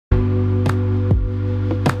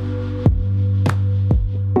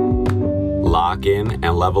lock in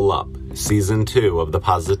and level up. Season 2 of the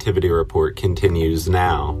Positivity Report continues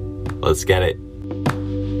now. Let's get it.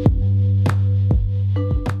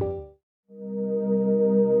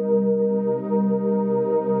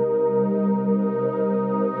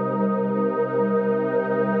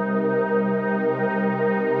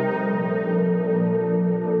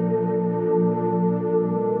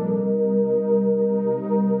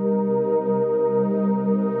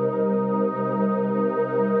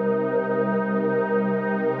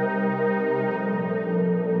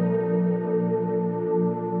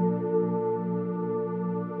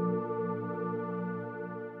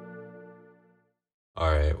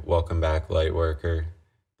 Alright, welcome back, Lightworker.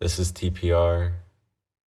 This is TPR,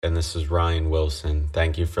 and this is Ryan Wilson.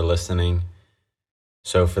 Thank you for listening.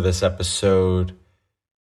 So for this episode,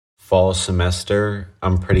 fall semester,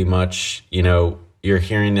 I'm pretty much, you're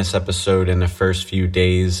hearing this episode in the first few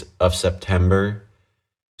days of September.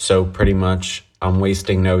 So pretty much, I'm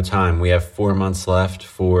wasting no time. We have 4 months left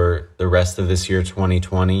for the rest of this year,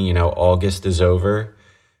 2020. August is over,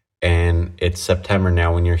 and it's September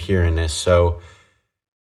now when you're hearing this. So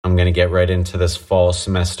I'm going to get right into this fall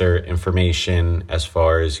semester information as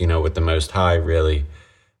far as, with the Most High, really.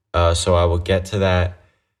 So I will get to that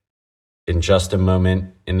in just a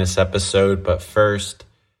moment in this episode. But first,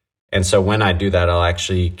 and so when I do that, I'll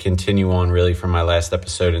actually continue on really from my last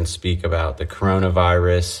episode and speak about the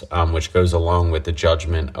coronavirus, which goes along with the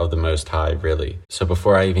judgment of the Most High, really. So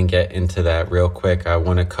before I even get into that real quick, I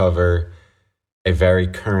want to cover a very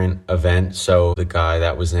current event. So the guy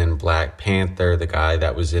that was in Black Panther, the guy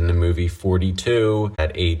that was in the movie 42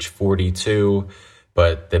 at age 42,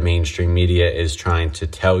 but the mainstream media is trying to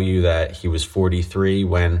tell you that he was 43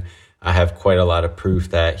 when I have quite a lot of proof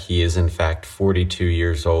that he is in fact 42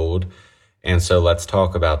 years old. And so let's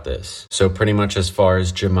talk about this. So pretty much as far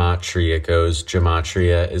as gematria goes,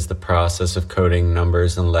 gematria is the process of coding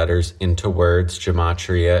numbers and letters into words.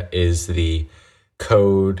 Gematria is the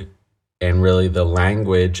code and really the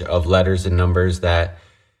language of letters and numbers that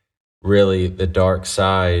really the dark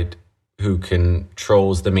side, who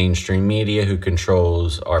controls the mainstream media, who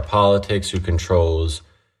controls our politics, who controls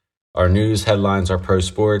our news headlines, our pro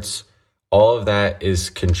sports, all of that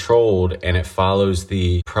is controlled, and it follows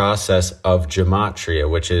the process of gematria,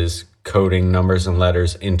 which is coding numbers and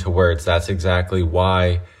letters into words. That's exactly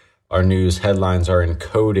why our news headlines are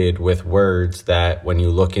encoded with words that when you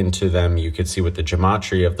look into them, you could see what the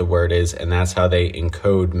gematria of the word is. And that's how they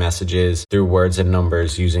encode messages through words and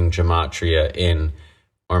numbers using gematria in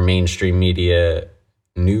our mainstream media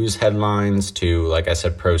news headlines to, like I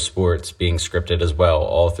said, pro sports being scripted as well,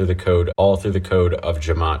 all through the code of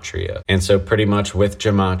gematria. And so pretty much with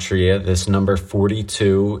gematria, this number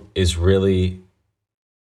 42 is really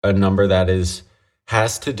a number that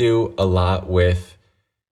has to do a lot with,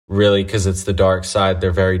 really, because it's the dark side,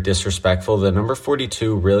 they're very disrespectful. The number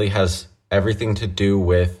 42 really has everything to do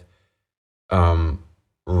with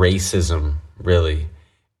racism, really,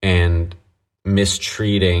 and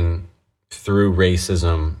mistreating through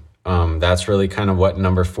racism. That's really kind of what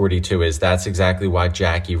number 42 is. That's exactly why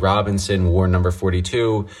Jackie Robinson wore number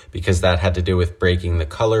 42, because that had to do with breaking the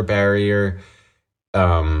color barrier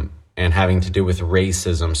and having to do with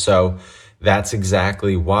racism. So that's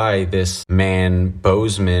exactly why this man,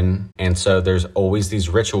 Bozeman, and so there's always these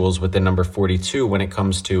rituals with the number 42 when it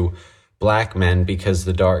comes to black men, because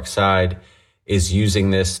the dark side is using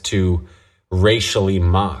this to racially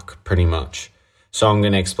mock, pretty much. So I'm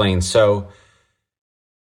going to explain. So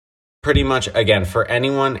pretty much, again, for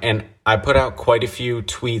anyone, and I put out quite a few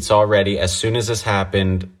tweets already as soon as this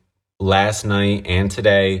happened last night and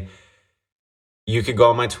today. You could go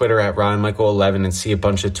on my Twitter at RyanMichael11 and see a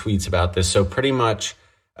bunch of tweets about this. So pretty much,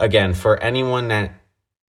 again, for anyone that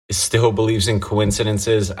still believes in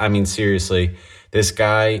coincidences, I mean, seriously, this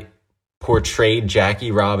guy portrayed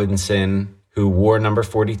Jackie Robinson, who wore number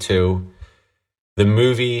 42. The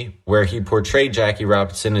movie where he portrayed Jackie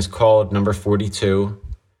Robinson is called Number 42.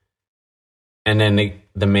 And then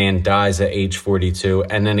the man dies at age 42.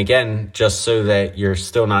 And then again, just so that you're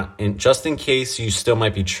still not, just in case you still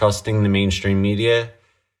might be trusting the mainstream media,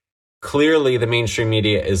 clearly the mainstream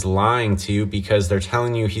media is lying to you, because they're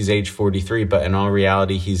telling you he's age 43, but in all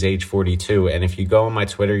reality, he's age 42. And if you go on my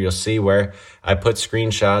Twitter, you'll see where I put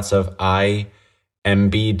screenshots of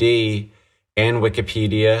IMBD and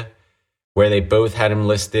Wikipedia, where they both had him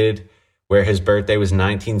listed, where his birthday was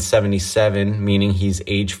 1977, meaning he's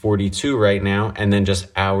age 42 right now. And then just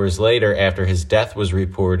hours later, after his death was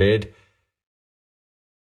reported,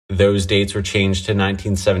 those dates were changed to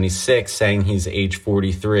 1976, saying he's age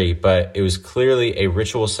 43. But it was clearly a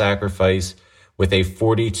ritual sacrifice with a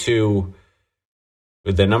 42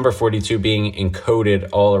 with the number 42 being encoded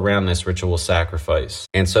all around this ritual sacrifice.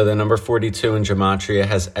 And so the number 42 in gematria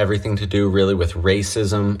has everything to do really with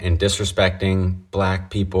racism and disrespecting Black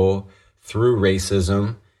people through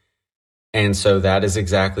racism. And so that is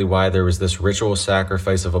exactly why there was this ritual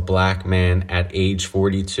sacrifice of a Black man at age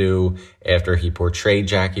 42 after he portrayed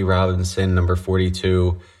Jackie Robinson, number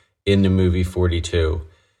 42, in the movie 42.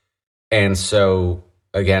 And so,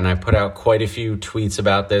 again, I put out quite a few tweets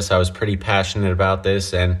about this. I was pretty passionate about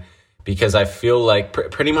this. And because I feel like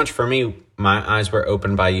pretty much for me, my eyes were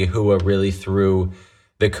opened by Yahuwah really through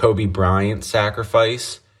the Kobe Bryant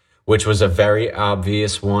sacrifice, which was a very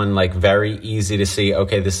obvious one, like very easy to see,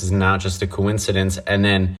 okay, this is not just a coincidence.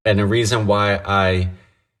 And the reason why I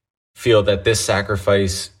feel that this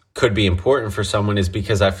sacrifice could be important for someone is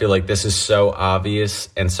because I feel like this is so obvious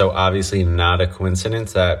and so obviously not a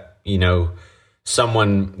coincidence that,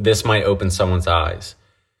 this might open someone's eyes.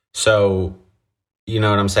 So, you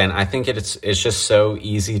know what I'm saying? I think it's just so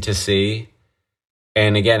easy to see.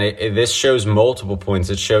 And again, this shows multiple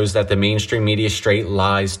points. It shows that the mainstream media straight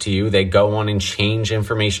lies to you. They go on and change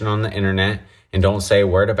information on the internet and don't say a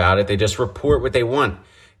word about it. They just report what they want.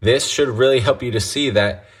 This should really help you to see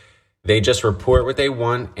that they just report what they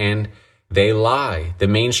want and they lie. The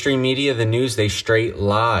mainstream media, the news, they straight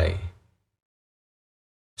lie.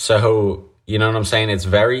 So, you know what I'm saying? It's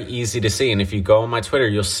very easy to see. And if you go on my Twitter,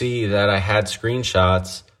 you'll see that I had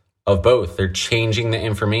screenshots of both. They're changing the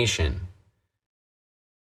information.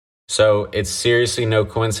 So it's seriously no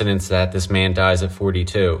coincidence that this man dies at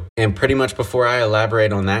 42. And pretty much before I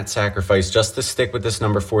elaborate on that sacrifice, just to stick with this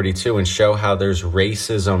number 42 and show how there's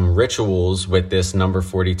racism rituals with this number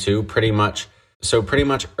 42, pretty much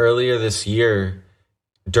earlier this year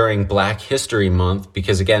during Black History Month,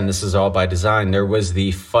 because again, this is all by design, there was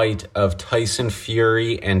the fight of Tyson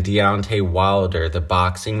Fury and Deontay Wilder, the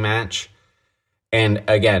boxing match. And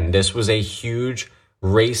again, this was a huge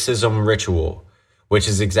racism ritual, which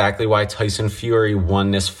is exactly why Tyson Fury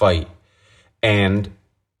won this fight. And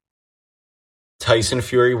Tyson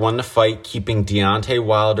Fury won the fight, keeping Deontay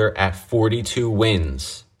Wilder at 42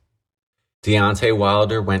 wins. Deontay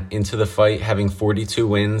Wilder went into the fight having 42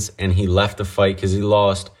 wins, and he left the fight because he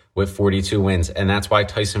lost with 42 wins. And that's why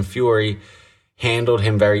Tyson Fury handled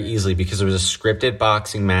him very easily, because it was a scripted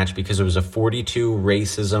boxing match, because it was a 42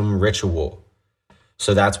 racism ritual.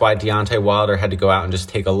 So that's why Deontay Wilder had to go out and just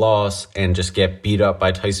take a loss and just get beat up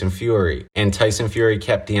by Tyson Fury. And Tyson Fury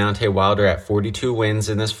kept Deontay Wilder at 42 wins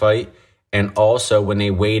in this fight. And also, when they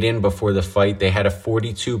weighed in before the fight, they had a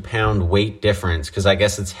 42-pound weight difference, because I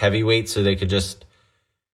guess it's heavyweight, so they could just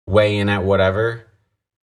weigh in at whatever.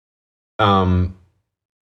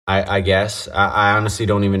 I guess. I honestly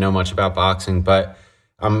don't even know much about boxing, but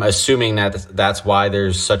I'm assuming that that's why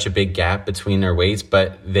there's such a big gap between their weights,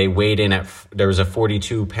 but they weighed in there was a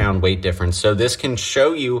 42-pound weight difference. So this can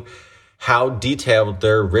show you how detailed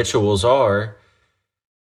their rituals are,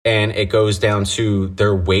 and it goes down to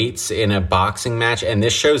their weights in a boxing match. And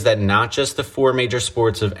this shows that not just the four major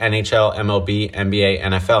sports of NHL, MLB, NBA,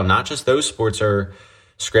 NFL, not just those sports are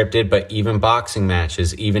scripted, but even boxing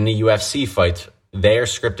matches, even the UFC fights, they are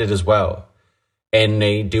scripted as well. And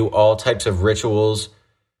they do all types of rituals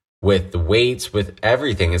with the weights, with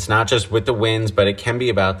everything. It's not just with the wins, but it can be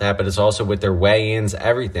about that, but it's also with their weigh-ins,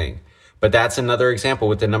 everything. But that's another example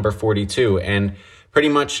with the number 42. And pretty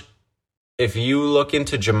much, if you look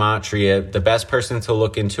into gematria, the best person to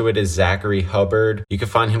look into it is Zachary Hubbard. You can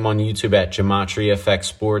find him on YouTube at Gematria Effect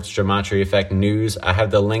Sports, Gematria Effect News. I have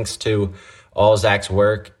the links to all Zach's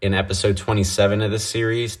work in episode 27 of this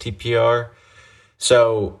series, TPR.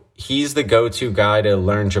 So he's the go-to guy to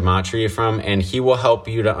learn gematria from, and he will help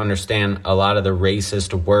you to understand a lot of the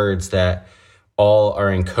racist words that all are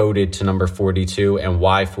encoded to number 42 and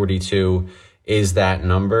why 42 is that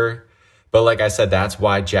number. But like I said, that's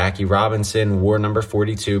why Jackie Robinson wore number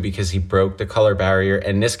 42, because he broke the color barrier.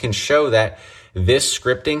 And this can show that this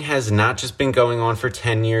scripting has not just been going on for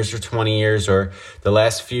 10 years or 20 years or the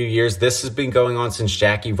last few years. This has been going on since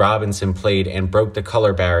Jackie Robinson played and broke the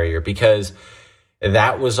color barrier, because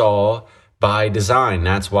that was all by design.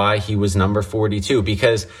 That's why he was number 42,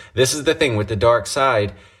 because this is the thing with the dark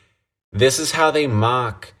side. This is how they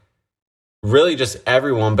mock really just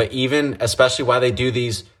everyone, but even especially why they do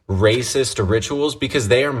these racist rituals, because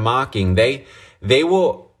they are mocking. The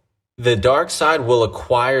dark side will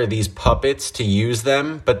acquire these puppets to use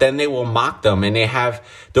them, but then they will mock them, and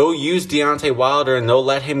they'll use Deontay Wilder and they'll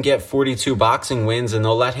let him get 42 boxing wins, and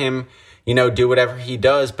they'll let him, do whatever he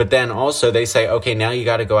does. But then also they say, okay, now you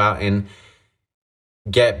got to go out and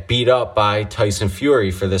get beat up by Tyson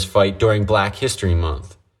Fury for this fight during Black History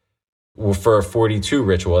Month. for a 42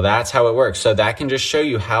 ritual. That's how it works. So that can just show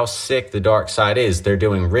you how sick the dark side is. They're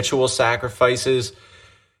doing ritual sacrifices,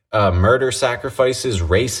 murder sacrifices,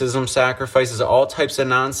 racism sacrifices, all types of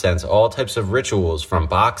nonsense, all types of rituals, from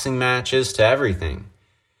boxing matches to everything.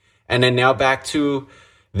 And then now back to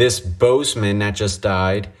this bozeman that just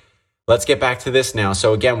died. Let's get back to this now.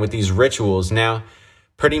 So again, with these rituals, now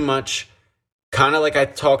pretty much kind of like I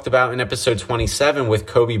talked about in episode 27 with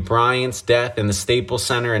Kobe Bryant's death in the Staples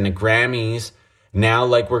Center and the Grammys. Now,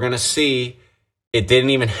 like we're going to see, it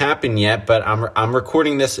didn't even happen yet, but I'm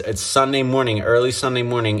recording this. It's Sunday morning, early Sunday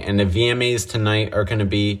morning, and the VMAs tonight are going to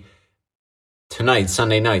be tonight,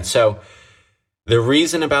 Sunday night. So the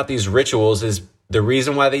reason about these rituals is the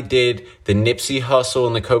reason why they did the Nipsey Hussle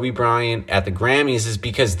and the Kobe Bryant at the Grammys is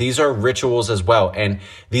because these are rituals as well. And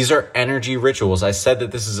these are energy rituals. I said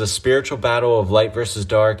that this is a spiritual battle of light versus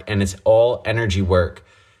dark, and it's all energy work,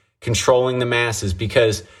 controlling the masses,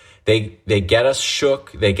 because they get us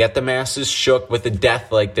shook. They get the masses shook with a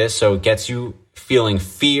death like this. So it gets you feeling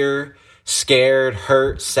fear, scared,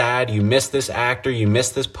 hurt, sad. You miss this actor, you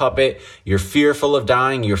miss this puppet, you're fearful of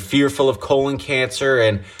dying, you're fearful of colon cancer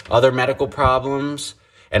and other medical problems.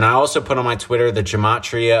 And I also put on my Twitter the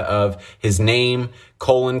gematria of his name,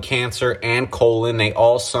 colon cancer, and colon. They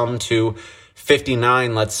all sum to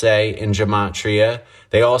 59, let's say, in gematria.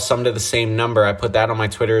 They all sum to the same number. I put that on my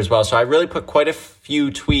Twitter as well. So I really put quite a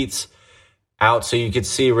few tweets out so you could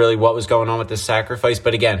see really what was going on with this sacrifice.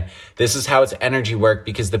 But again, this is how it's energy work,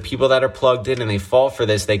 because the people that are plugged in and they fall for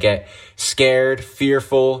this, they get scared,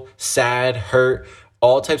 fearful, sad, hurt,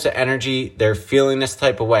 all types of energy. They're feeling this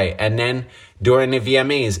type of way. And then during the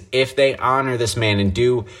VMAs, if they honor this man and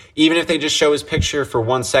do, even if they just show his picture for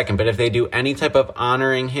 1 second, but if they do any type of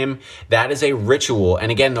honoring him, that is a ritual.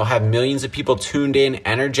 And again, they'll have millions of people tuned in,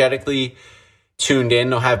 energetically tuned in.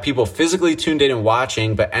 They'll have people physically tuned in and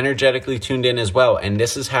watching, but energetically tuned in as well. And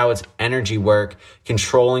this is how it's energy work,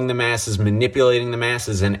 controlling the masses, manipulating the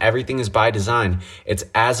masses, and everything is by design. It's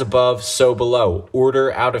as above, so below,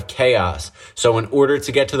 order out of chaos. So in order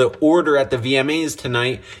to get to the order at the VMAs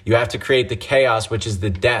tonight, you have to create the chaos, which is the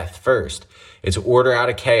death first. It's order out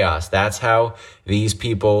of chaos. That's how these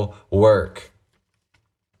people work.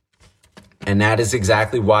 And that is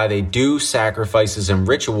exactly why they do sacrifices and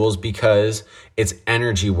rituals, because it's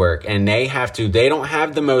energy work. And they don't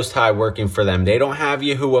have the Most High working for them. They don't have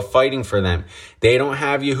Yahuwah fighting for them. They don't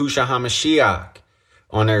have Yahushua HaMashiach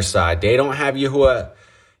on their side. They don't have Yahuwah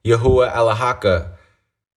Elahaka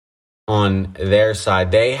on their side.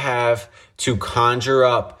 They have to conjure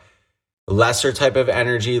up lesser type of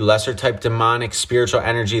energy, lesser type demonic spiritual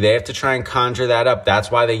energy. They have to try and conjure that up. That's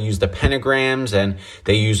why they use the pentagrams and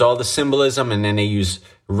they use all the symbolism, and then they use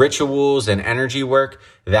rituals and energy work.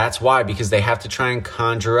 That's why, because they have to try and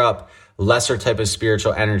conjure up lesser type of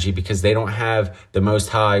spiritual energy, because they don't have the Most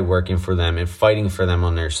High working for them and fighting for them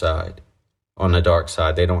on their side. On the dark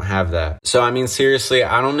side, they don't have that. So I mean, seriously,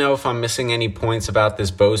 I don't know if I'm missing any points about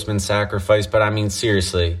this Bozeman sacrifice, but I mean,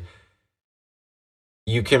 seriously,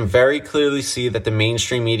 you can very clearly see that the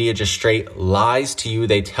mainstream media just straight lies to you.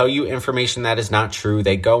 They tell you information that is not true.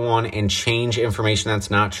 They go on and change information that's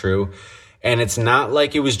not true. And it's not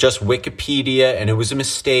like it was just Wikipedia and it was a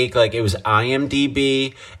mistake. Like, it was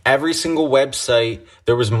IMDb, every single website.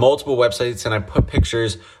 There was multiple websites, and I put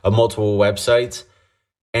pictures of multiple websites.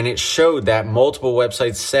 And it showed that multiple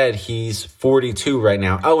websites said he's 42 right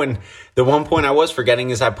now. Oh, and the one point I was forgetting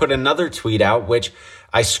is I put another tweet out, which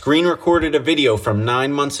I screen recorded a video from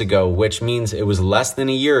 9 months ago, which means it was less than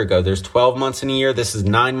a year ago. There's 12 months in a year. This is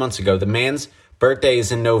 9 months ago. The man's birthday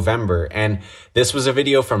is in November, and this was a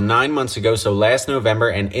video from 9 months ago, so last November.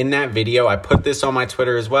 And in that video, I put this on my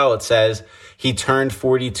Twitter as well. It says he turned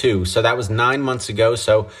 42. So that was 9 months ago.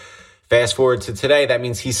 So fast forward to today, that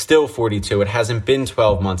means he's still 42. It hasn't been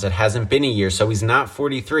 12 months. It hasn't been a year. So he's not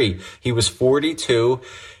 43. He was 42.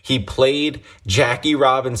 He played Jackie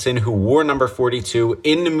Robinson, who wore number 42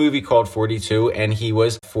 in the movie called 42, and he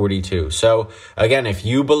was 42. So again, if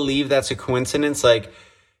you believe that's a coincidence, like,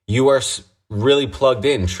 you are really plugged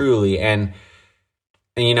in, truly. And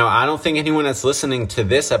you know, I don't think anyone that's listening to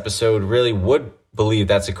this episode really would believe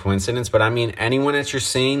that's a coincidence. But I mean, anyone that you're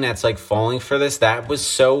seeing that's like falling for this, that was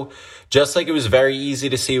so, just like it was very easy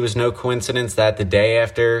to see it was no coincidence that the day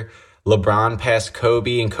after LeBron passed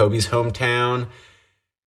Kobe in Kobe's hometown,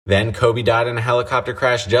 then Kobe died in a helicopter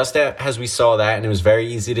crash, just as we saw that. And it was very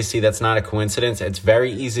easy to see that's not a coincidence. It's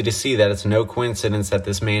very easy to see that it's no coincidence that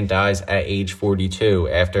this man dies at age 42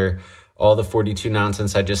 after all the 42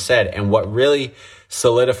 nonsense I just said. And what really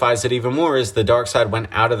solidifies it even more is the dark side went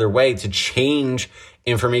out of their way to change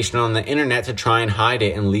information on the internet to try and hide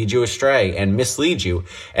it and lead you astray and mislead you.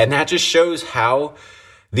 And that just shows how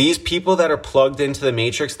these people that are plugged into the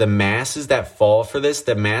matrix, the masses that fall for this,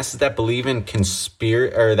 the masses that believe in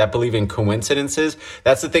that believe in coincidences.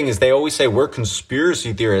 That's the thing, is they always say we're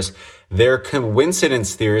conspiracy theorists. They're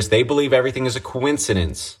coincidence theorists. They believe everything is a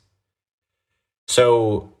coincidence.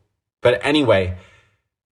 So, but anyway,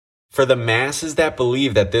 for the masses that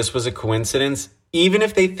believe that this was a coincidence, even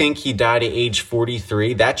if they think he died at age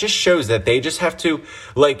 43, that just shows that they just have to,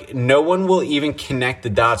 like, no one will even connect the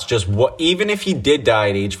dots. Even if he did die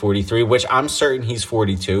at age 43, which I'm certain he's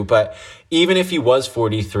 42, but even if he was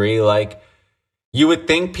 43, like, you would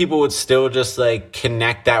think people would still just, like,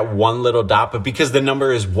 connect that one little dot, but because the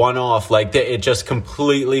number is one off, like, it just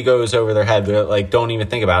completely goes over their head. They're like, don't even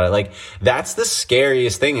think about it. Like, that's the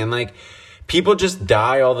scariest thing. And, like, people just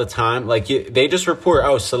die all the time. Like, they just report,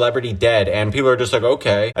 oh, celebrity dead. And people are just like,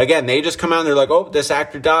 okay. Again, they just come out and they're like, oh, this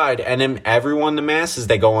actor died. And then everyone, the masses,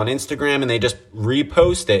 they go on Instagram and they just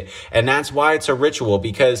repost it. And that's why it's a ritual,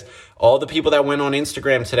 because all the people that went on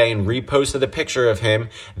Instagram today and reposted the picture of him,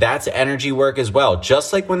 that's energy work as well.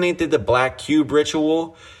 Just like when they did the Black Cube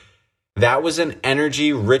ritual, that was an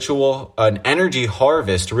energy ritual, an energy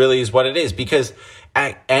harvest really is what it is. Because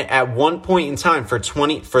at one point in time for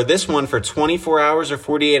 24 hours or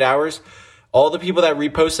 48 hours, all the people that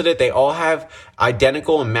reposted it, they all have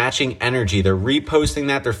identical and matching energy. They're reposting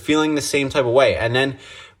that. They're feeling the same type of way. And then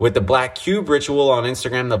with the Black Cube ritual on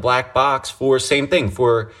Instagram, the black box, for same thing,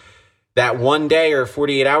 for that one day or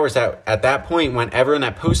 48 hours, at that point, when everyone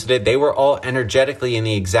that posted it, they were all energetically in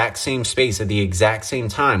the exact same space at the exact same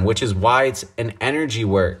time, which is why it's an energy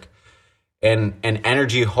work and an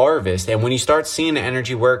energy harvest. And when you start seeing the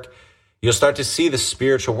energy work, you'll start to see the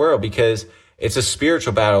spiritual world, because it's a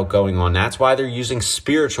spiritual battle going on. That's why they're using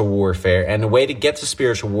spiritual warfare. And the way to get to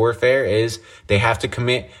spiritual warfare is they have to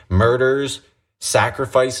commit murders,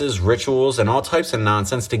 sacrifices, rituals, and all types of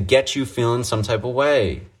nonsense to get you feeling some type of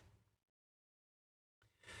way.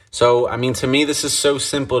 So, I mean, to me, this is so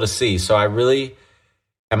simple to see. So I really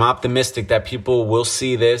am optimistic that people will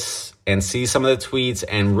see this and see some of the tweets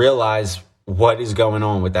and realize what is going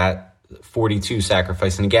on with that 42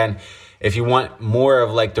 sacrifice. And again, if you want more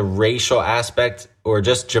of like the racial aspect or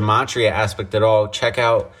just gematria aspect at all, check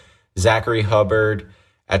out Zachary Hubbard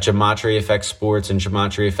at Gematria Effect Sports and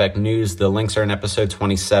Gematria Effect News. The links are in episode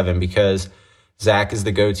 27, because Zach is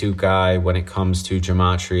the go-to guy when it comes to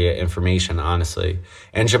gematria information, honestly.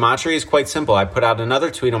 And gematria is quite simple. I put out another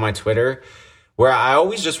tweet on my Twitter where I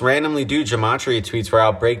always just randomly do gematria tweets where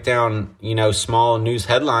I'll break down, small news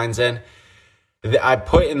headlines. And I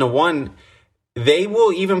put in the one, they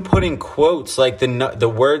will even put in quotes like the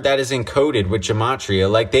word that is encoded with gematria.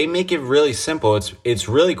 Like, they make it really simple. It's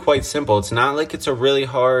really quite simple. It's not like it's a really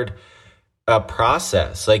hard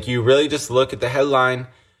process. Like, you really just look at the headline,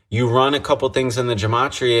 you run a couple things in the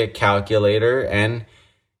gematria calculator, and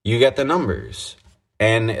you get the numbers.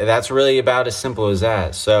 And that's really about as simple as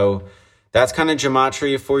that. So that's kind of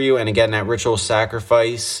gematria for you. And again, that ritual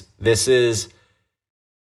sacrifice, this is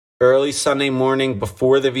early Sunday morning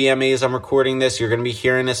before the VMAs. I'm recording this. You're going to be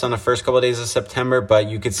hearing this on the first couple of days of September, but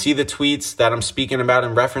you could see the tweets that I'm speaking about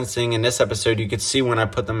and referencing in this episode. You could see when I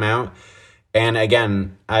put them out. And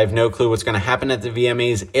again, I have no clue what's going to happen at the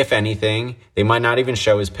VMAs, if anything. They might not even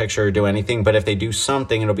show his picture or do anything, but if they do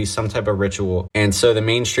something, it'll be some type of ritual. And so the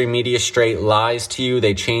mainstream media straight lies to you.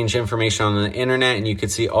 They change information on the internet, and you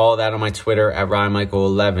could see all that on my Twitter at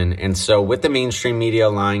RyanMichael11. And so with the mainstream media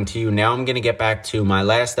lying to you, now I'm going to get back to my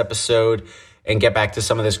last episode and get back to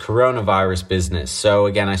some of this coronavirus business. So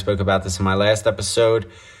again, I spoke about this in my last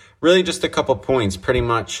episode. Really just a couple points, pretty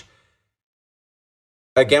much.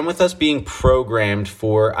 Again, with us being programmed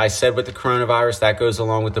for, I said with the coronavirus, that goes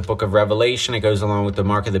along with the book of Revelation. It goes along with the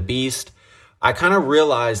mark of the beast. I kind of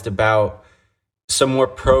realized about some more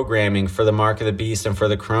programming for the mark of the beast and for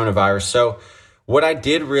the coronavirus. So what I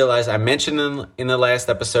did realize, I mentioned in the last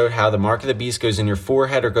episode how the mark of the beast goes in your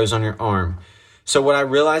forehead or goes on your arm. So what I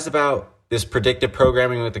realized about this predictive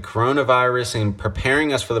programming with the coronavirus and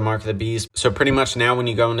preparing us for the mark of the beast. So pretty much now when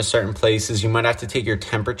you go into certain places, you might have to take your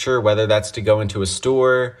temperature, whether that's to go into a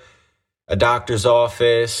store, a doctor's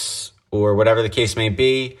office, or whatever the case may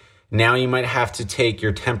be. Now you might have to take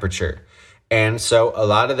your temperature. And so a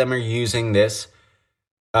lot of them are using this,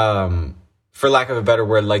 for lack of a better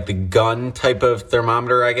word, like the gun type of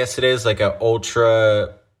thermometer, I guess it is, like a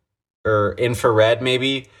ultra or infrared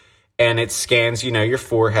maybe. And it scans, your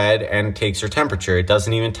forehead and takes your temperature. It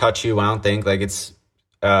doesn't even touch you, I don't think. Like, it's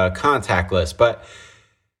contactless. But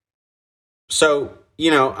so,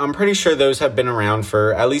 I'm pretty sure those have been around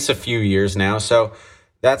for at least a few years now. So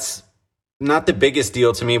that's not the biggest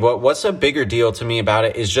deal to me, but what's a bigger deal to me about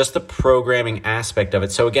it is just the programming aspect of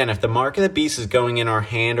it. So again, if the mark of the beast is going in our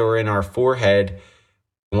hand or in our forehead,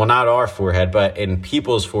 well, not our forehead, but in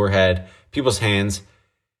people's forehead, people's hands,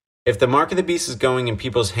 if the mark of the beast is going in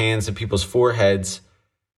people's hands and people's foreheads,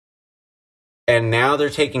 and now they're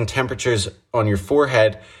taking temperatures on your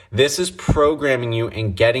forehead, this is programming you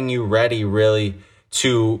and getting you ready really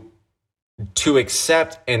to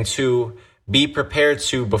accept and to be prepared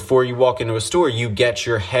to, before you walk into a store, you get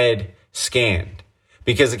your head scanned.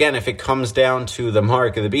 Because again, if it comes down to the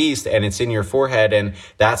mark of the beast and it's in your forehead, and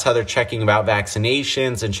that's how they're checking about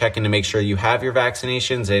vaccinations and checking to make sure you have your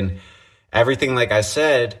vaccinations and everything, like I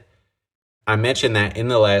said, I mentioned that in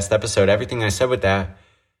the last episode, everything I said with that,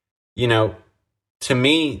 to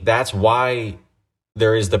me, that's why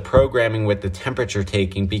there is the programming with the temperature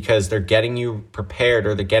taking, because they're getting you prepared,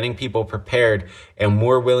 or they're getting people prepared and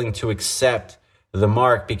more willing to accept the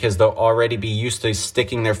mark, because they'll already be used to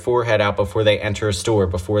sticking their forehead out before they enter a store,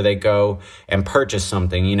 before they go and purchase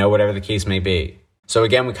something, whatever the case may be. So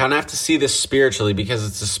again, we kind of have to see this spiritually, because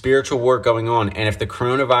it's a spiritual war going on. And if the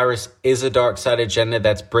coronavirus is a dark side agenda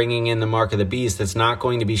that's bringing in the mark of the beast, it's not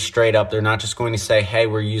going to be straight up. They're not just going to say, hey,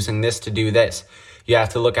 we're using this to do this. You have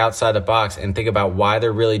to look outside the box and think about why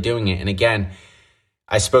they're really doing it. And again,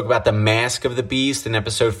 I spoke about the mask of the beast in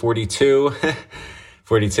episode 42.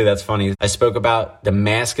 42, that's funny. I spoke about the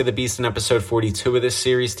mask of the beast in episode 42 of this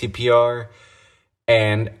series, TPR.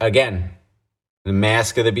 And again, the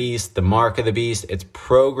mask of the beast, the mark of the beast, it's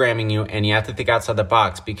programming you, and you have to think outside the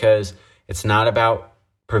box, because it's not about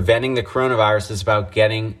preventing the coronavirus. It's about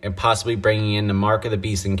getting and possibly bringing in the mark of the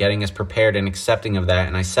beast and getting us prepared and accepting of that.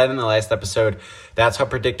 And I said in the last episode, that's how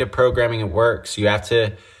predictive programming it works.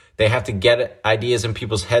 They have to get ideas in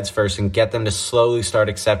people's heads first and get them to slowly start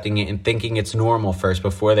accepting it and thinking it's normal first,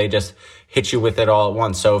 before they just hit you with it all at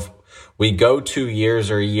once. So if we go 2 years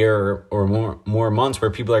or a year or more months where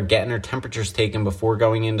people are getting their temperatures taken before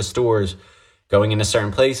going into stores, going into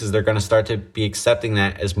certain places, they're going to start to be accepting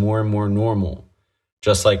that as more and more normal.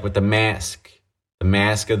 Just like with the mask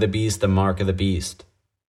of the beast, the mark of the beast.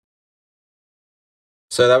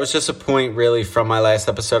 So that was just a point really from my last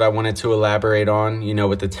episode I wanted to elaborate on,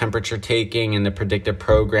 with the temperature taking and the predictive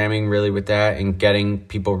programming, really with that, and getting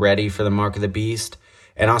people ready for the mark of the beast.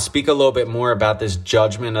 And I'll speak a little bit more about this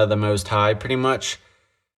judgment of the Most High, pretty much.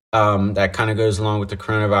 That kind of goes along with the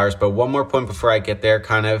coronavirus. But one more point before I get there,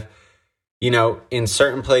 in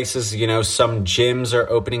certain places, some gyms are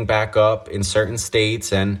opening back up in certain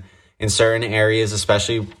states and in certain areas,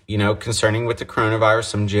 especially, concerning with the coronavirus,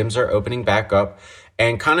 some gyms are opening back up.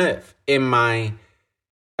 And kind of in my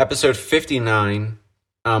episode 59,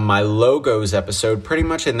 my logos episode, pretty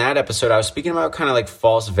much in that episode, I was speaking about kind of like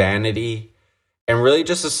false vanity. And really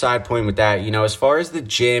just a side point with that, as far as the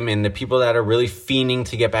gym and the people that are really fiending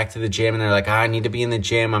to get back to the gym and they're like, I need to be in the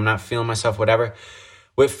gym, I'm not feeling myself, whatever.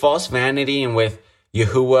 With false vanity and with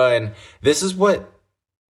Yahuwah, and this is what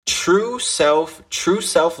true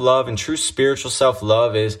self-love and true spiritual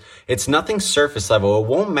self-love is. It's nothing surface level. It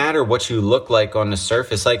won't matter what you look like on the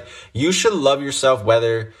surface. Like, you should love yourself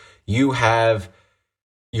whether you have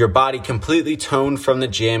your body completely toned from the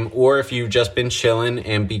gym, or if you've just been chilling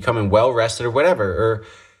and becoming well rested or whatever,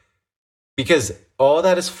 because all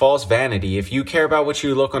that is false vanity. If you care about what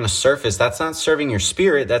you look on the surface, that's not serving your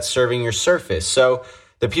spirit, that's serving your surface. So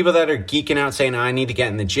the people that are geeking out saying, I need to get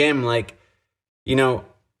in the gym,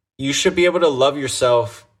 you should be able to love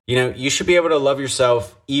yourself. You should be able to love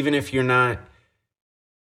yourself even if you're not,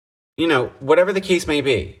 whatever the case may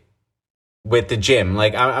be. With the gym,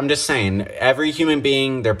 I'm just saying, every human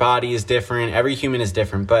being, their body is different. Every human is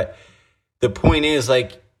different. But the point is,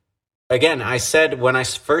 again, I said when I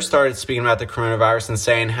first started speaking about the coronavirus and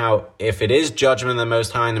saying how if it is judgment of the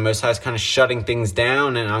Most High and the Most High is kind of shutting things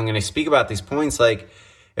down, and I'm going to speak about these points,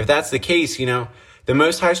 if that's the case, the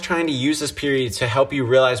Most High is trying to use this period to help you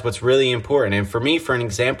realize what's really important. And for me, for an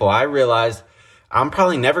example, I realized I'm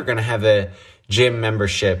probably never going to have a gym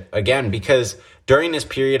membership again, because during this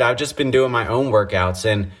period, I've just been doing my own workouts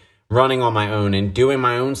and running on my own and doing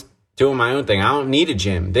my own thing. I don't need a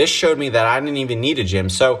gym. This showed me that I didn't even need a gym.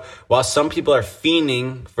 So while some people are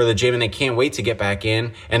fiending for the gym and they can't wait to get back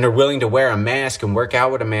in and they're willing to wear a mask and work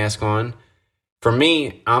out with a mask on, for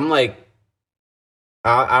me, I'm like,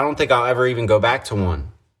 I don't think I'll ever even go back to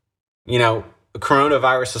one.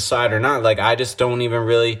 Coronavirus aside or not, I just don't even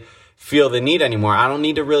really feel the need anymore. I don't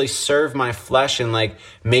need to really serve my flesh and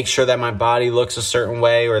make sure that my body looks a certain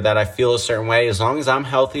way or that I feel a certain way. As long as I'm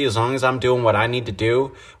healthy, as long as I'm doing what I need to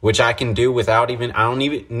do, which I can do I don't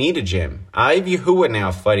even need a gym. I have Yahuwah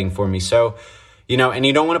now fighting for me. So, and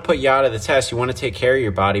you don't want to put Yah to the test. You want to take care of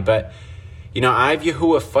your body. But I have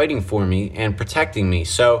Yahuwah fighting for me and protecting me.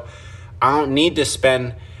 So I don't need to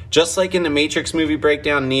spend, just like in the Matrix movie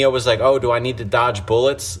breakdown, Neo was like, oh, do I need to dodge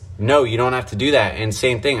bullets? No, you don't have to do that. And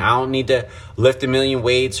same thing, I don't need to lift a million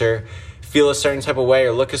weights or feel a certain type of way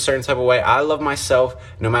or look a certain type of way. I love myself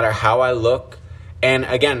no matter how I look. And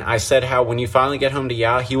again, I said how when you finally get home to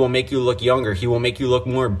Yah, he will make you look younger. He will make you look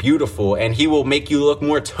more beautiful. And he will make you look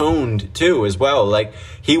more toned too as well. Like,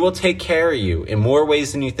 he will take care of you in more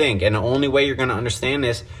ways than you think. And the only way you're going to understand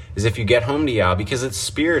this is if you get home to Yah, because it's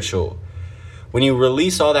spiritual. When you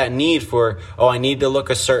release all that need for, oh, I need to look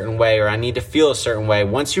a certain way or I need to feel a certain way,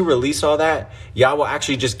 once you release all that, Yah will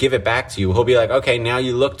actually just give it back to you. He'll be like, okay, now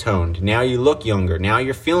you look toned. Now you look younger. Now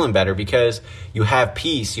you're feeling better because you have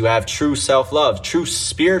peace. You have true self-love, true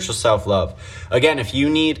spiritual self-love. Again, if you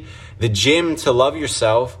need the gym to love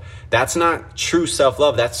yourself, that's not true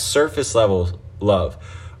self-love. That's surface level love.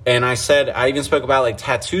 And I even spoke about like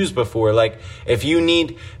tattoos before. Like, if you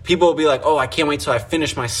need, people will be like, oh, I can't wait till I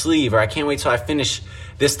finish my sleeve, or I can't wait till I finish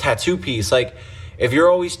this tattoo piece. Like, if you're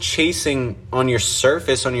always chasing on your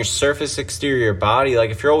surface exterior body, like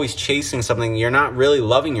if you're always chasing something, you're not really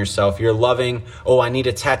loving yourself. You're loving, oh, I need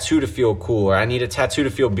a tattoo to feel cool, or I need a tattoo to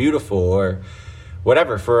feel beautiful, or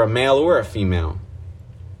whatever, for a male or a female.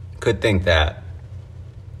 Could think that.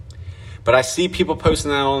 But I see people posting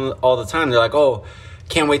that all the time. They're like, oh,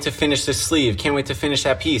 can't wait to finish this sleeve. Can't wait to finish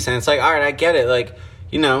that piece. And it's like, all right, I get it. Like,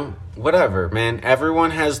 whatever, man.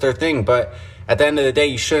 Everyone has their thing. But at the end of the day,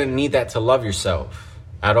 you shouldn't need that to love yourself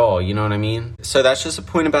at all. You know what I mean? So that's just a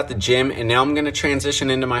point about the gym. And now I'm going to transition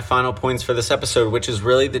into my final points for this episode, which is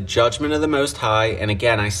really the judgment of the Most High. And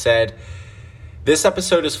again, I said this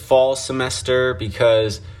episode is fall semester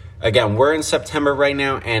because, again, we're in September right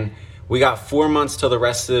now. And we got 4 months till the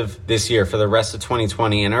rest of this year, for the rest of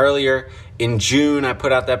 2020. And earlier in June, I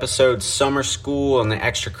put out the episode Summer School and the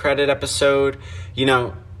extra credit episode.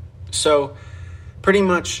 So pretty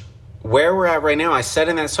much where we're at right now, I said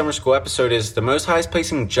in that Summer School episode, is the Most High is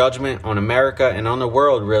placing judgment on America and on the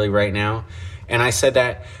world really right now. And I said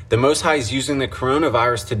that the Most High is using the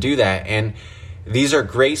coronavirus to do that. And these are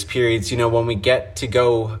grace periods, when we get to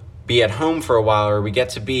go be at home for a while, or we get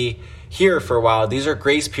to be here for a while. These are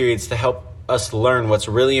grace periods to help us learn what's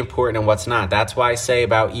really important and what's not. That's why I say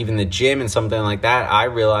about even the gym and something like that, I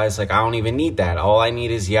realize I don't even need that. All I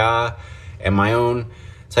need is Yah and my own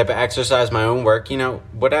type of exercise, my own work,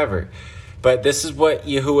 whatever. But this is what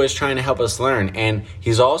Yahuwah is trying to help us learn. And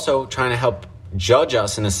he's also trying to help judge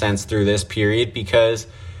us in a sense through this period, because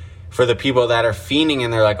for the people that are fiending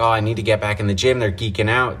and they're like, oh, I need to get back in the gym, they're geeking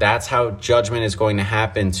out. That's how judgment is going to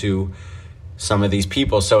happen to some of these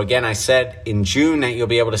people. So again, I said in June that you'll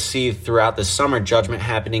be able to see throughout the summer judgment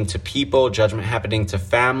happening to people, judgment happening to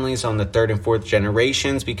families on the third and fourth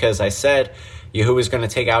generations, because I said Yahuwah is going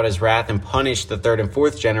to take out his wrath and punish the third and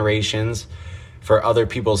fourth generations for other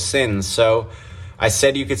people's sins. So I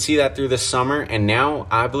said you could see that through the summer, and now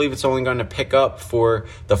I believe it's only going to pick up for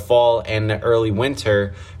the fall and the early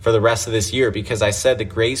winter for the rest of this year, because I said the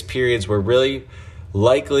grace periods were really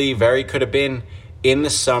likely, very could have been in the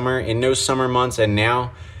summer, in those summer months. And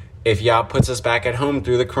now if Yah puts us back at home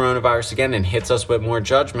through the coronavirus again and hits us with more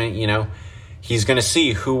judgment, he's going to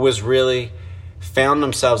see who was really found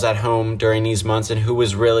themselves at home during these months and who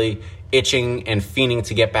was really itching and fiending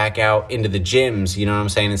to get back out into the gyms, you know what I'm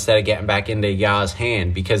saying, instead of getting back into Yah's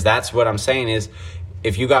hand. Because that's what I'm saying is,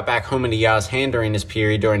 if you got back home into Yah's hand during this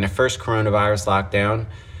period, during the first coronavirus lockdown,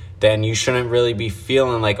 then you shouldn't really be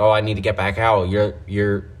feeling like, oh, I need to get back out.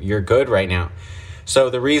 You're good right now. So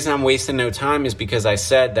the reason I'm wasting no time is because I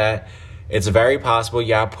said that it's very possible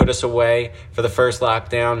Yah put us away for the first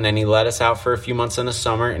lockdown, and then he let us out for a few months in the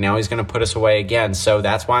summer, and now he's going to put us away again. So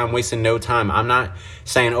that's why I'm wasting no time. I'm not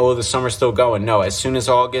saying, oh, the summer's still going. No, as soon as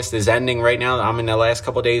August is ending right now, I'm in the last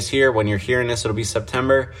couple days here. When you're hearing this, it'll be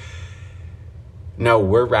September. No,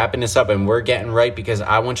 we're wrapping this up and we're getting right, because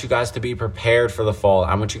I want you guys to be prepared for the fall.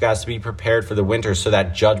 I want you guys to be prepared for the winter, so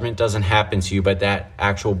that judgment doesn't happen to you, but that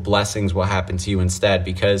actual blessings will happen to you instead.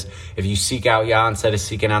 Because if you seek out Yah instead of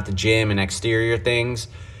seeking out the gym and exterior things,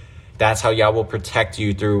 that's how Yah will protect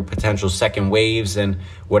you through potential second waves and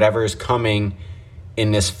whatever is coming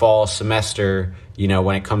in this fall semester,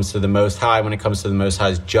 when it comes to the Most High, when it comes to the Most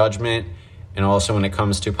High's judgment, and also when it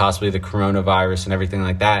comes to possibly the coronavirus and everything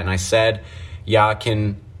like that. And I said Yah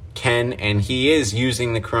can and he is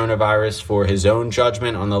using the coronavirus for his own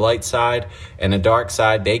judgment on the light side, and the dark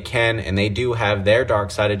side, they can and they do have their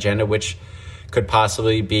dark side agenda, which could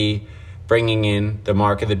possibly be bringing in the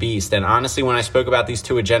mark of the beast. And honestly, when I spoke about these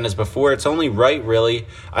two agendas before, it's only right, really.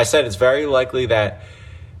 I said it's very likely that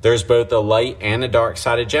there's both a light and a dark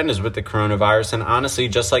side agendas with the coronavirus. And honestly,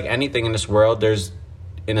 just like anything in this world, there's,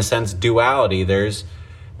 in a sense, duality.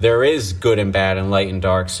 There is good and bad and light and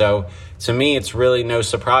dark. So to me, it's really no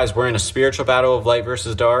surprise. We're in a spiritual battle of light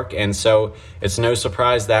versus dark. And so it's no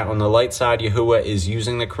surprise that on the light side, Yahuwah is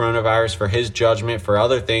using the coronavirus for his judgment for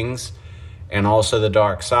other things. And also the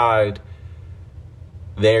dark side,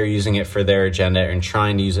 they're using it for their agenda and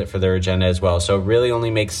trying to use it for their agenda as well. So it really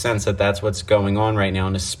only makes sense that that's what's going on right now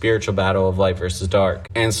in a spiritual battle of light versus dark.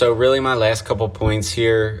 And so really my last couple points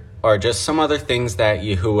here are just some other things that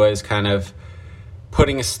Yahuwah is kind of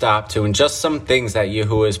putting a stop to, and just some things that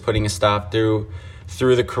Yahuwah is putting a stop through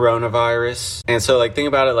the coronavirus. And so think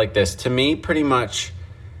about it like this. To me, pretty much,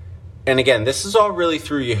 and again, this is all really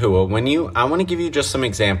through Yahuwah. I want to give you just some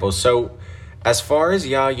examples. So as far as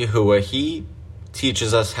Yahuwah, he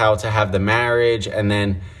teaches us how to have the marriage and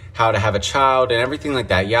then how to have a child and everything like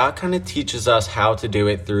that. Yah kind of teaches us how to do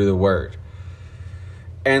it through the word.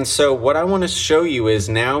 And so what I want to show you is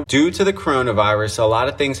now, due to the coronavirus, a lot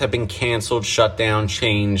of things have been canceled, shut down,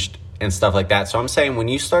 changed, and stuff like that. So I'm saying when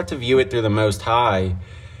you start to view it through the Most High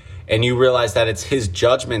and you realize that it's his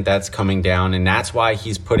judgment that's coming down and that's why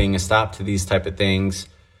he's putting a stop to these type of things,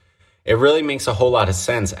 it really makes a whole lot of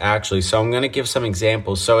sense, actually. So I'm going to give some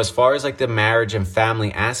examples. So as far as the marriage and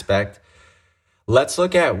family aspect, let's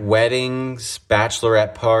look at weddings,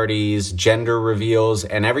 bachelorette parties, gender reveals,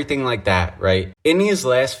 and everything like that, right? In these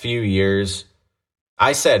last few years,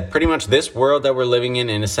 I said pretty much this world that we're living in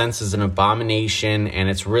a sense, is an abomination, and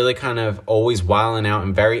it's really kind of always wilding out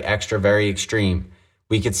and very extra, very extreme.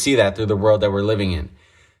 We could see that through the world that we're living in.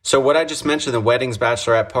 So what I just mentioned, the weddings,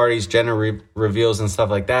 bachelorette parties, gender reveals, and stuff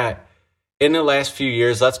like that, in the last few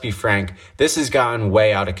years, let's be frank, this has gotten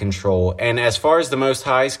way out of control. And as far as the Most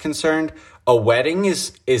High is concerned, a wedding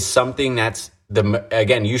is something that's,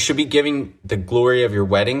 again, you should be giving the glory of your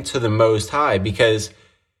wedding to the Most High, because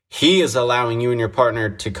he is allowing you and your partner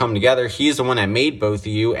to come together. He's the one that made both of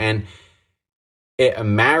you. And a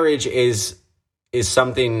marriage is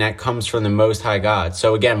something that comes from the Most High God.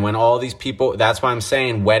 So again, when all these people, that's why I'm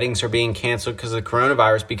saying weddings are being canceled because of the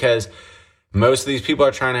coronavirus, because most of these people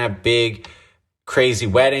are trying to have big, crazy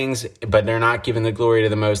weddings, but they're not giving the glory to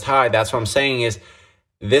the Most High. That's what I'm saying is,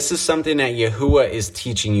 this is something that Yahuwah is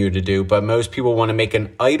teaching you to do, but most people want to make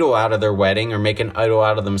an idol out of their wedding or make an idol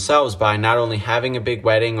out of themselves by not only having a big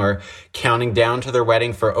wedding or counting down to their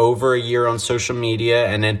wedding for over a year on social media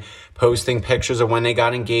and then posting pictures of when they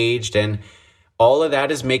got engaged. And all of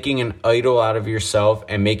that is making an idol out of yourself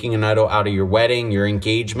and making an idol out of your wedding, your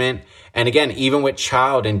engagement. And again, even with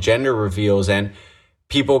child and gender reveals and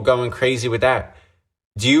people going crazy with that.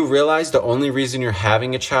 Do you realize the only reason you're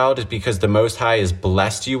having a child is because the Most High has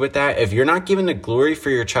blessed you with that? If you're not giving the glory for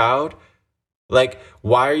your child,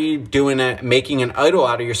 why are you making an idol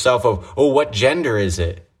out of yourself of, what gender is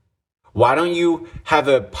it? Why don't you have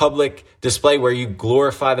a public display where you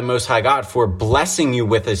glorify the Most High God for blessing you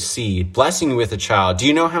with a seed, blessing you with a child? Do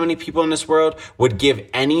you know how many people in this world would give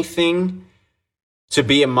anything to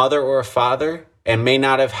be a mother or a father and may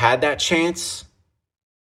not have had that chance?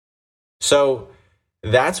 So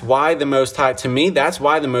that's why the Most High, to me, that's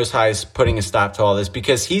why the Most High is putting a stop to all this,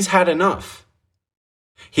 because he's had enough.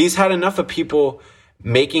 He's had enough of people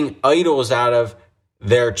making idols out of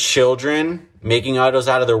their children, making idols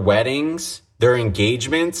out of their weddings, their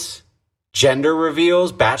engagements, gender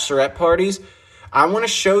reveals, bachelorette parties. I want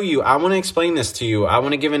to show you, I want to explain this to you. I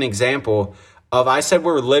want to give an example of, I said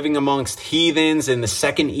we're living amongst heathens in the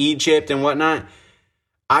second Egypt and whatnot.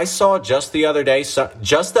 I saw just the other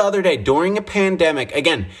day during a pandemic,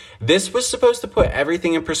 again, this was supposed to put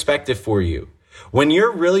everything in perspective for you. When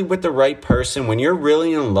you're really with the right person, when you're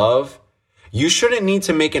really in love, you shouldn't need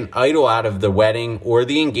to make an idol out of the wedding or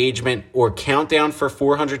the engagement or countdown for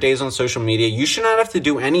 400 days on social media. You should not have to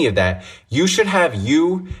do any of that. You should have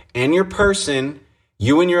you and your person,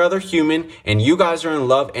 you and your other human, and you guys are in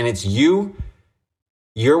love, and it's you,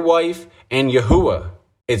 your wife, and Yahuwah.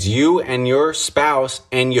 It's you and your spouse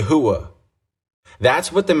and Yahuwah.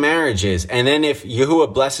 That's what the marriage is. And then if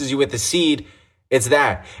Yahuwah blesses you with a seed, it's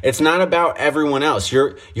that. It's not about everyone else.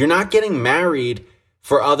 You're not getting married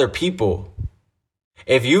for other people.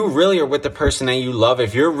 If you really are with the person that you love,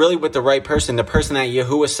 if you're really with the right person, the person that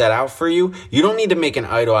Yahuwah set out for you, you don't need to make an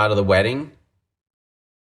idol out of the wedding.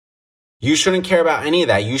 You shouldn't care about any of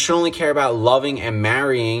that. You should only care about loving and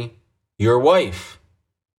marrying your wife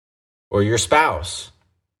or your spouse.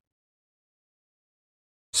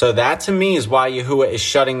 So that to me is why Yahuwah is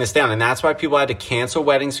shutting this down. And that's why people had to cancel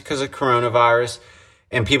weddings because of coronavirus.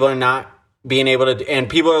 And people are not being able to, and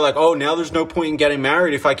people are like, oh, now there's no point in getting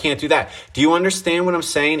married if I can't do that. Do you understand what I'm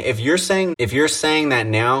saying? If you're saying that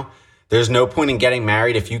now there's no point in getting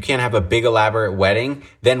married if you can't have a big elaborate wedding,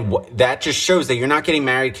 then that just shows that you're not getting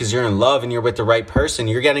married because you're in love and you're with the right person.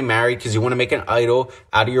 You're getting married because you want to make an idol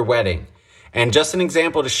out of your wedding. And just an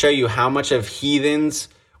example to show you how much of heathens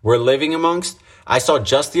we're living amongst, I saw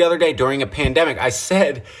just the other day during a pandemic, I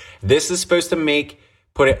said, this is supposed to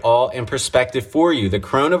put it all in perspective for you. The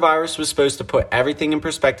coronavirus was supposed to put everything in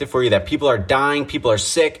perspective for you, that people are dying, people are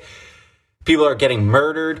sick, people are getting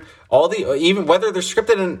murdered, even whether they're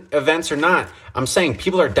scripted events or not. I'm saying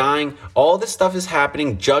people are dying. All this stuff is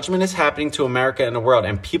happening. Judgment is happening to America and the world.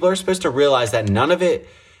 And people are supposed to realize that none of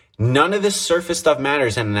this surface stuff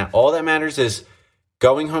matters. And that all that matters is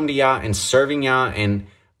going home to Yah and serving Yah and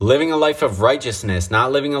living a life of righteousness,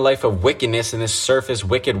 not living a life of wickedness in this surface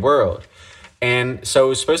wicked world. And so it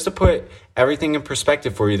was supposed to put everything in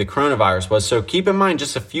perspective for you, the coronavirus was. So keep in mind,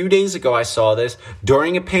 just a few days ago, I saw this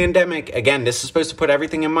during a pandemic. Again, this is supposed to put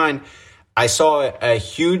everything in mind. I saw a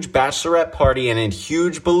huge bachelorette party, and in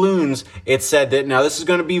huge balloons, it said that, now this is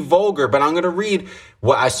going to be vulgar, but I'm going to read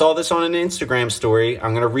what I saw this on an Instagram story.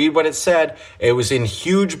 I'm going to read what it said. It was in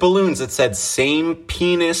huge balloons. It said, same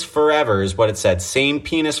penis forever is what it said. Same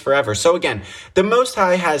penis forever. So again, the Most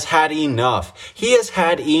High has had enough. He has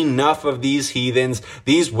had enough of these heathens,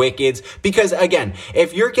 these wickeds, because again,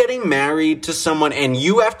 if you're getting married to someone and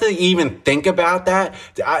you have to even think about that,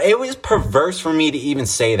 it was perverse for me to even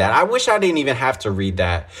say that. I wish I didn't even have to read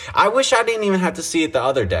that. I wish I didn't even have to see it the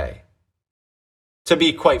other day, to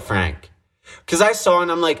be quite frank. Because I saw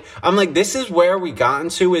and I'm like, this is where we got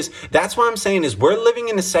into. That's what I'm saying is we're living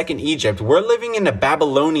in the second Egypt. We're living in the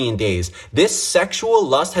Babylonian days. This sexual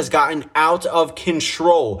lust has gotten out of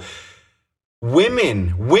control.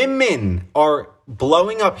 Women are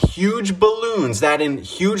blowing up huge balloons that in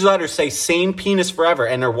huge letters say same penis forever.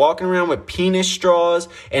 And they're walking around with penis straws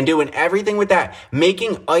and doing everything with that,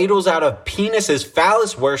 making idols out of penises,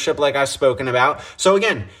 phallus worship like I've spoken about. So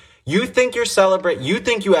again, you think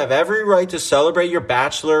you have every right to celebrate your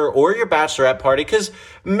bachelor or your bachelorette party, because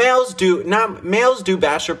males do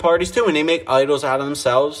bachelor parties too, and they make idols out of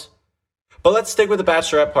themselves. But let's stick with the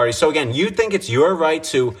bachelorette party. So again, you think it's your right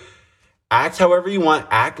to act however you want,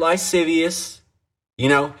 act lascivious,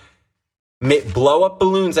 blow up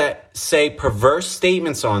balloons that say perverse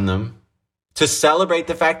statements on them to celebrate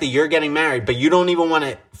the fact that you're getting married, but you don't even want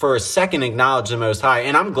to for a second acknowledge the Most High.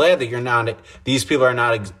 And I'm glad that these people are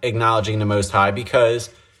not acknowledging the Most High, because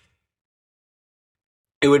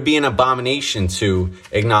it would be an abomination to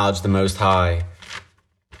acknowledge the Most High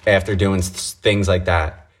after doing things like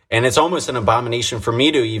that. And it's almost an abomination for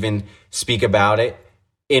me to even speak about it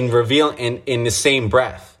in the same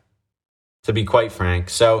breath, to be quite frank.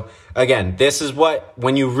 So again, this is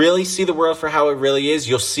when you really see the world for how it really is,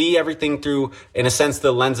 you'll see everything through, in a sense,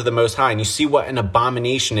 the lens of the Most High, and you see what an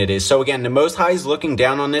abomination it is. So again, the Most High is looking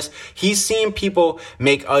down on this. He's seeing people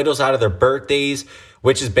make idols out of their birthdays,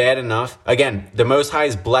 which is bad enough. Again, the Most High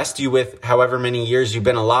has blessed you with however many years you've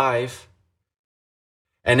been alive.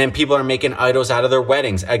 And then people are making idols out of their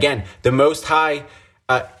weddings. Again, the Most High,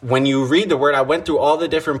 when you read the word, I went through all the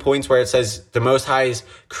different points where it says the Most High is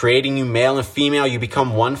creating you male and female. You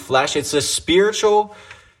become one flesh. It's a spiritual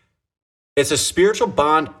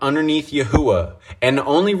bond underneath Yahuwah. And the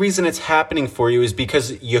only reason it's happening for you is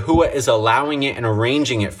because Yahuwah is allowing it and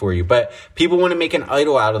arranging it for you. But people want to make an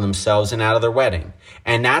idol out of themselves and out of their wedding.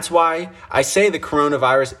 And that's why I say the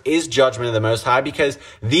coronavirus is judgment of the Most High, because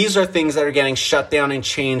these are things that are getting shut down and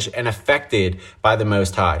changed and affected by the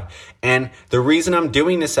Most High. And the reason I'm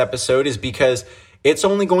doing this episode is because it's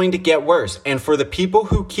only going to get worse. And for the people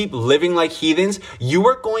who keep living like heathens, you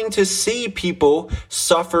are going to see people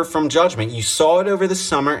suffer from judgment. You saw it over the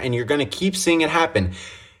summer, and you're going to keep seeing it happen.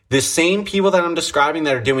 The same people that I'm describing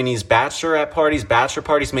that are doing these bachelor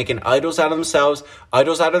parties, making idols out of themselves,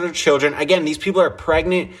 idols out of their children. Again, these people are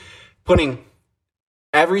pregnant, putting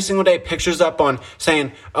every single day pictures up on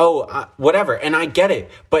saying, whatever. And I get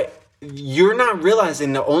it. But you're not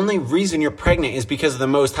realizing the only reason you're pregnant is because of the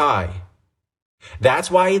Most High.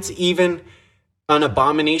 That's why it's even an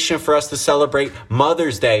abomination for us to celebrate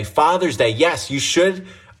Mother's Day, Father's Day. Yes, you should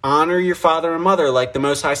honor your father and mother like the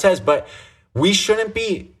Most High says, but We shouldn't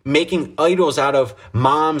be making idols out of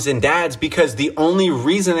moms and dads, because the only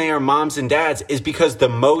reason they are moms and dads is because the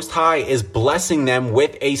Most High is blessing them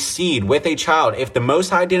with a seed, with a child. If the Most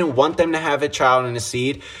High didn't want them to have a child and a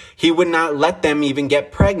seed, he would not let them even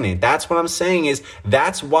get pregnant. That's what I'm saying is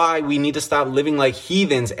that's why we need to stop living like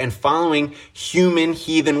heathens and following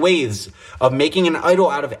heathen ways of making an idol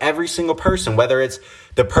out of every single person, whether it's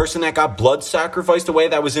the person that got blood sacrificed away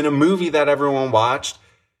that was in a movie that everyone watched,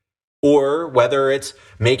 or whether it's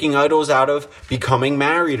making idols out of becoming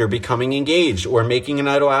married or becoming engaged, or making an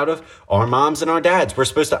idol out of our moms and our dads. We're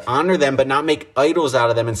supposed to honor them, but not make idols out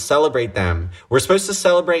of them and celebrate them. We're supposed to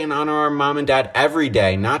celebrate and honor our mom and dad every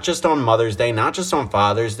day, not just on Mother's Day, not just on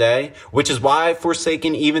Father's Day, which is why I've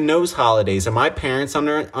forsaken even those holidays. And my parents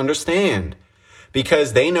understand,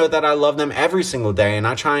 because they know that I love them every single day, and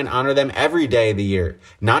I try and honor them every day of the year,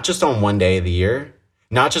 not just on one day of the year,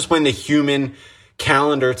 not just when the human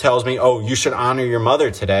calendar tells me, oh, you should honor your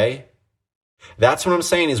mother today. That's what I'm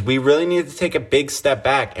saying is we really need to take a big step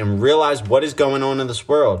back and realize what is going on in this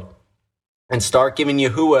world and start giving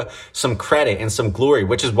Yahuwah some credit and some glory,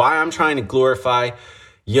 which is why I'm trying to glorify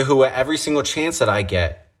Yahuwah every single chance that I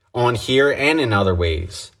get on here and in other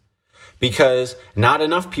ways. Because not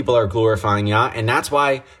enough people are glorifying Yah, and that's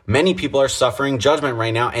why many people are suffering judgment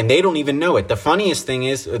right now, and they don't even know it. The funniest thing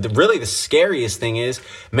is, really the scariest thing is,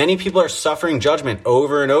 many people are suffering judgment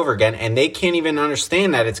over and over again, and they can't even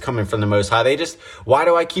understand that it's coming from the Most High. Why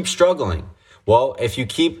do I keep struggling? Well, if you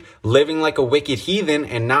keep living like a wicked heathen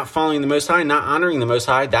and not following the Most High, not honoring the Most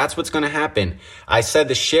High, that's what's going to happen. I said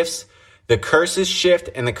the curses shift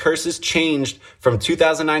and the curses changed from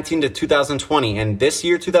 2019 to 2020. And this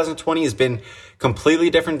year, 2020, has been completely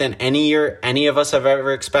different than any year any of us have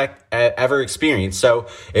ever experienced. So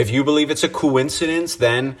if you believe it's a coincidence,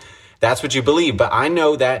 then that's what you believe. But I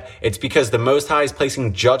know that it's because the Most High is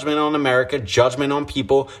placing judgment on America, judgment on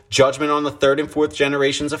people, judgment on the third and fourth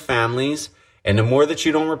generations of families. And the more that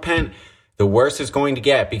you don't repent, the worse it's going to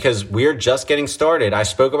get, because we're just getting started. I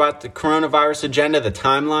spoke about the coronavirus agenda, the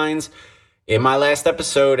timelines, in my last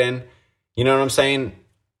episode, and you know what I'm saying?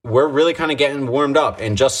 We're really kind of getting warmed up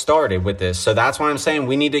and just started with this. So that's why I'm saying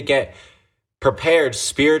we need to get prepared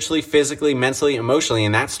spiritually, physically, mentally, emotionally,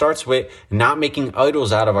 and that starts with not making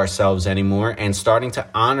idols out of ourselves anymore and starting to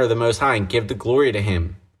honor the Most High and give the glory to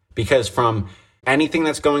Him. Because from anything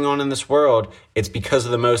that's going on in this world, it's because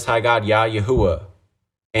of the Most High God, Yah Yahuwah,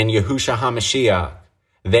 and Yahushua HaMashiach.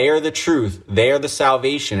 They are the truth. They are the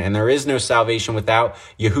salvation. And there is no salvation without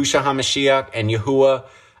Yahushua HaMashiach and Yahuwah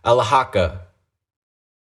Elahaka.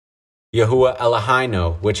 Yahuwah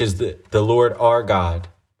Eloheinu, which is the Lord our God.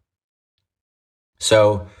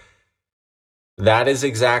 So that is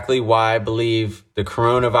exactly why I believe the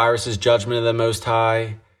coronavirus is judgment of the Most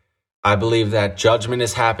High. I believe that judgment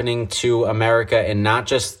is happening to America in not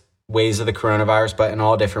just ways of the coronavirus, but in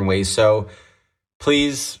all different ways. So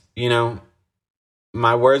please,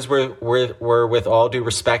 my words were with all due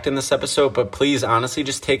respect in this episode, but please, honestly,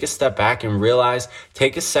 just take a step back and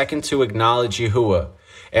take a second to acknowledge Yahuwah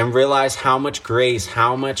and realize how much grace,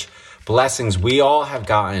 how much blessings we all have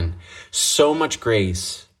gotten. So much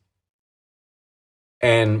grace.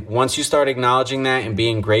 And once you start acknowledging that and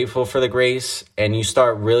being grateful for the grace, and you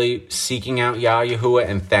start really seeking out Yah Yahuwah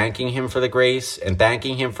and thanking Him for the grace and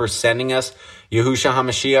thanking Him for sending us Yahushua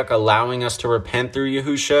HaMashiach, allowing us to repent through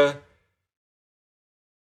Yahushua,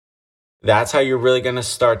 that's how you're really going to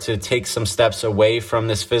start to take some steps away from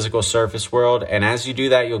this physical surface world. And as you do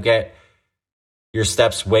that, you'll get your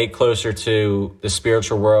steps way closer to the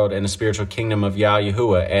spiritual world and the spiritual kingdom of Yah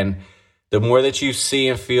Yahuwah. And the more that you see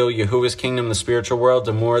and feel Yahuwah's kingdom, the spiritual world,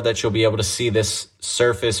 the more that you'll be able to see this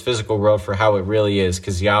surface physical world for how it really is.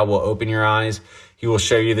 Because Yah will open your eyes. He will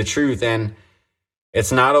show you the truth. And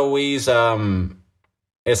it's not always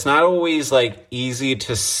like easy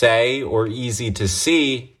to say or easy to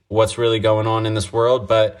see what's really going on in this world,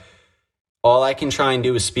 but all I can try and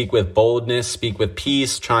do is speak with boldness, speak with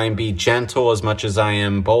peace, try and be gentle as much as I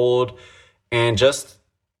am bold, and just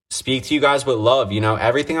speak to you guys with love.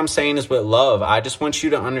 Everything I'm saying is with love. I just want you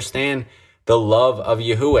to understand the love of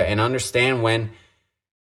Yahuwah and understand when,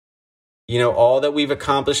 all that we've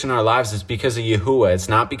accomplished in our lives is because of Yahuwah. It's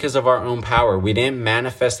not because of our own power. We didn't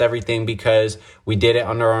manifest everything because we did it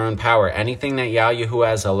under our own power. Anything that Yah Yahuwah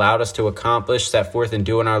has allowed us to accomplish, set forth, and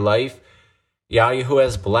do in our life, Yah Yahuwah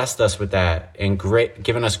has blessed us with that and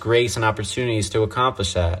given us grace and opportunities to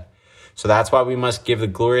accomplish that. So that's why we must give the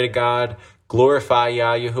glory to God, glorify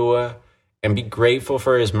Yah Yahuwah, and be grateful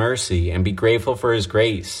for His mercy and be grateful for His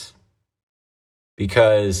grace.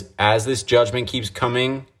 Because as this judgment keeps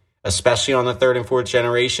coming, especially on the third and fourth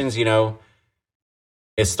generations,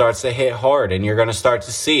 it's it starts to hit hard and you're going to start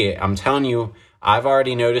to see it. I'm telling you, I've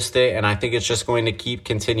already noticed it, and I think it's just going to keep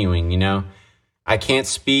continuing. I can't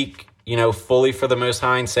speak, fully for the Most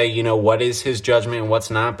High and say, what is his judgment and what's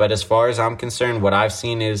not. But as far as I'm concerned, what I've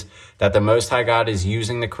seen is that the Most High God is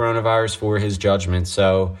using the coronavirus for his judgment.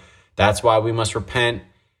 So that's why we must repent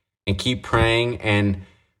and keep praying and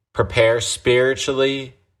prepare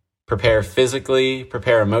spiritually, prepare physically,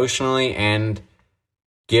 prepare emotionally, and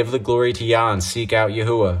give the glory to Yah and seek out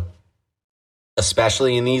Yahuwah,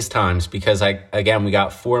 especially in these times, because we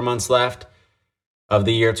got 4 months left of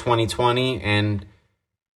the year 2020, and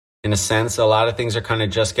in a sense, a lot of things are kind of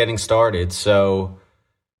just getting started. So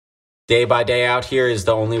day by day out here is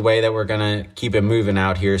the only way that we're going to keep it moving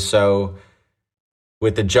out here. So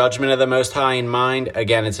with the judgment of the Most High in mind,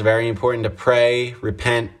 again, it's very important to pray,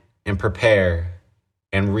 repent, and prepare,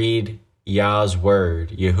 and read Yah's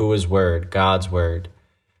word, Yahuwah's word, God's word,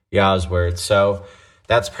 Yah's word. So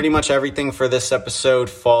that's pretty much everything for this episode,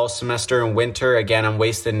 fall, semester, and winter. Again, I'm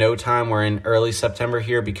wasting no time. We're in early September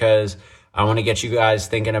here because I want to get you guys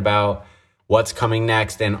thinking about what's coming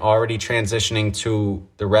next and already transitioning to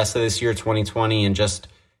the rest of this year, 2020, and just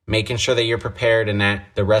making sure that you're prepared and that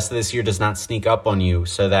the rest of this year does not sneak up on you,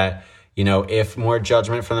 so that, if more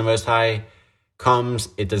judgment from the Most High comes,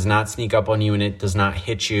 it does not sneak up on you and it does not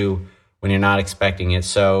hit you when you're not expecting it.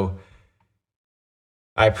 So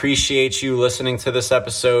I appreciate you listening to this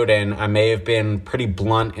episode, and I may have been pretty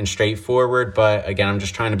blunt and straightforward, but again, I'm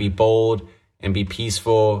just trying to be bold and be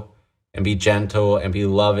peaceful and be gentle and be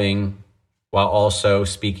loving while also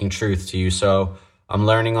speaking truth to you. So I'm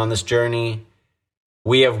learning on this journey.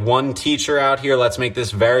 We have one teacher out here. Let's make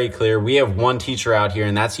this very clear. We have one teacher out here,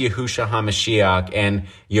 and that's Yahushua HaMashiach and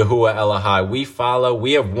Yahuwah Elohai. We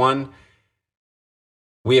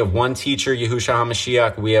have one teacher, Yahushua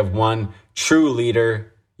HaMashiach. We have one true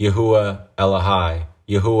leader, Yahuwah Elohai,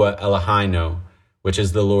 Yahuwah Eloheinu, which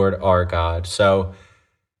is the Lord our God. So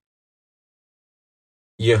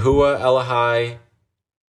Yahuwah Elohai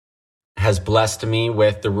has blessed me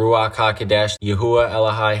with the Ruach HaKodesh. Yahuwah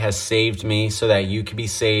Elohai has saved me so that you can be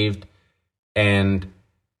saved. And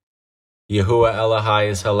Yahuwah Elohai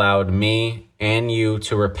has allowed me and you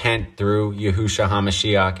to repent through Yahushua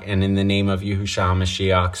HaMashiach and in the name of Yahushua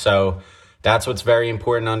HaMashiach. So that's what's very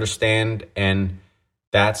important to understand. And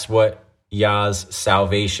that's what Yah's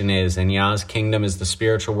salvation is. And Yah's kingdom is the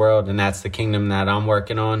spiritual world. And that's the kingdom that I'm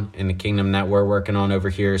working on and the kingdom that we're working on over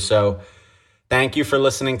here. So thank you for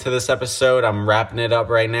listening to this episode. I'm wrapping it up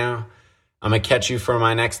right now. I'm going to catch you for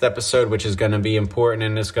my next episode, which is going to be important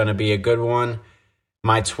and it's going to be a good one.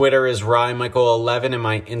 My Twitter is RyanMichael11 and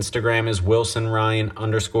my Instagram is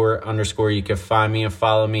WilsonRyan__. You can find me and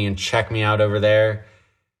follow me and check me out over there.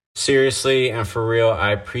 Seriously and for real,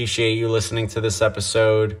 I appreciate you listening to this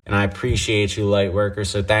episode, and I appreciate you, light workers.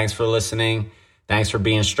 So thanks for listening. Thanks for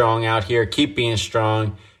being strong out here. Keep being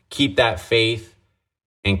strong. Keep that faith.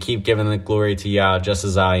 And keep giving the glory to Yah just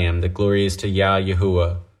as I am. The glory is to Yah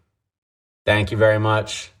Yahuwah. Thank you very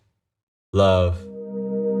much. Love.